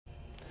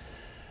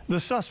The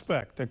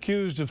suspect,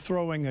 accused of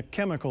throwing a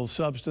chemical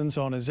substance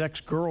on his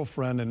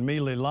ex-girlfriend in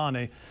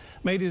Mililani,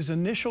 made his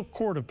initial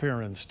court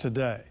appearance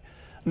today.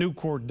 New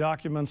court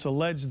documents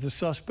allege the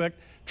suspect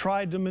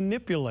tried to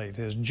manipulate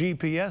his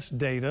GPS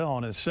data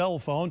on his cell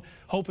phone,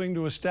 hoping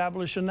to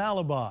establish an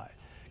alibi.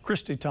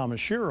 Christy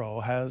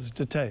Tomashiro has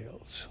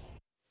details.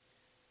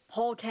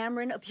 Paul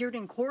Cameron appeared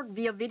in court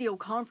via video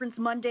conference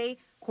Monday.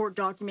 Court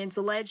documents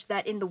allege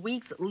that in the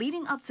weeks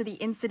leading up to the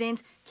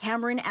incident,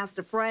 Cameron asked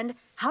a friend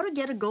how to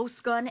get a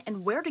ghost gun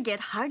and where to get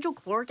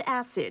hydrochloric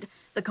acid.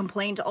 The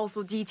complaint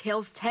also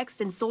details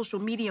text and social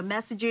media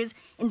messages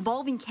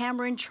involving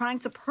Cameron trying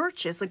to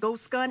purchase a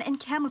ghost gun and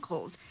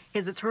chemicals.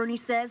 His attorney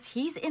says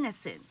he's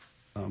innocent.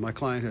 My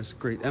client has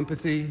great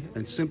empathy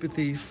and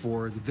sympathy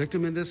for the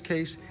victim in this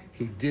case.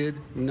 He did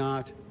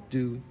not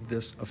do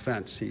this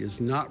offense. He is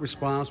not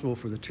responsible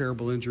for the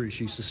terrible injury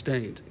she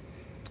sustained.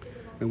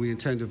 And we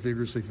intend to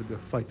vigorously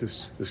fight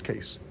this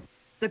case.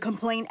 The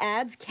complaint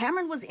adds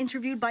Cameron was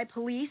interviewed by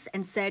police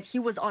and said he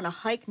was on a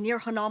hike near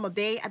Hanauma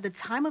Bay at the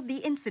time of the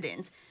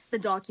incident. The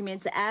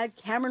documents add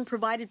Cameron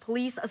provided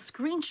police a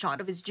screenshot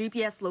of his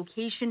GPS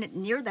location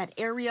near that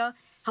area.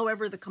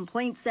 However, the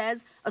complaint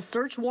says a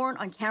search warrant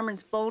on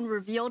Cameron's phone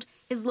revealed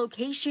his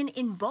location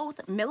in both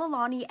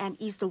Mililani and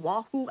East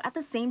Oahu at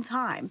the same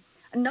time.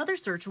 Another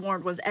search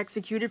warrant was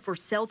executed for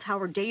cell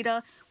tower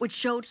data, which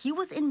showed he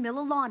was in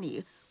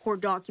Mililani. Court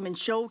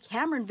documents show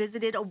Cameron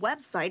visited a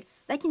website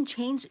that can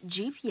change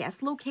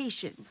GPS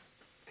locations.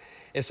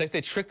 It's like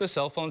they trick the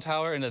cell phone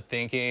tower into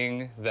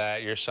thinking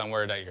that you're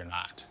somewhere that you're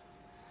not.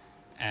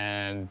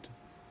 And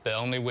the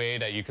only way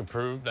that you can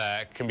prove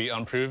that can be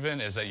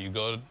unproven is that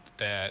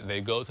they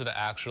go to the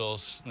actual,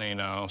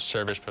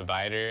 service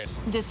provider.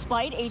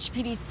 Despite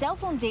HPD's cell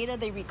phone data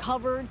they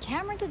recovered,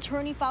 Cameron's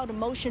attorney filed a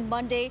motion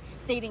Monday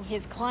stating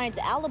his client's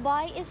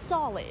alibi is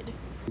solid.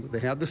 They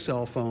have the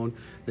cell phone.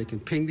 They can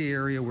ping the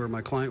area where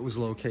my client was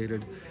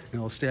located, and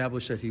they'll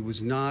establish that he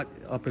was not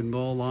up in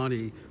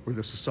Mililani where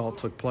this assault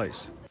took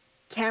place.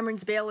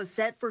 Cameron's bail is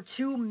set for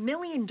 $2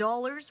 million,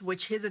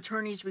 which his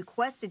attorneys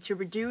requested to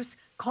reduce,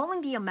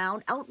 calling the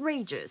amount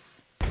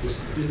outrageous. This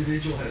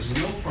individual has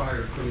no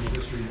prior criminal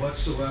history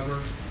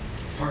whatsoever,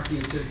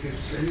 parking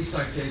tickets, any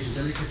citations,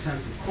 any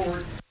contempt of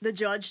court. The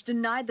judge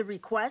denied the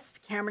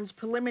request. Cameron's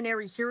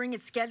preliminary hearing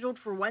is scheduled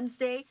for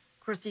Wednesday.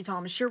 Christy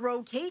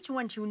Tomashiro,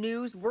 KHON2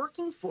 News,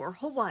 working for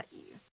Hawaii.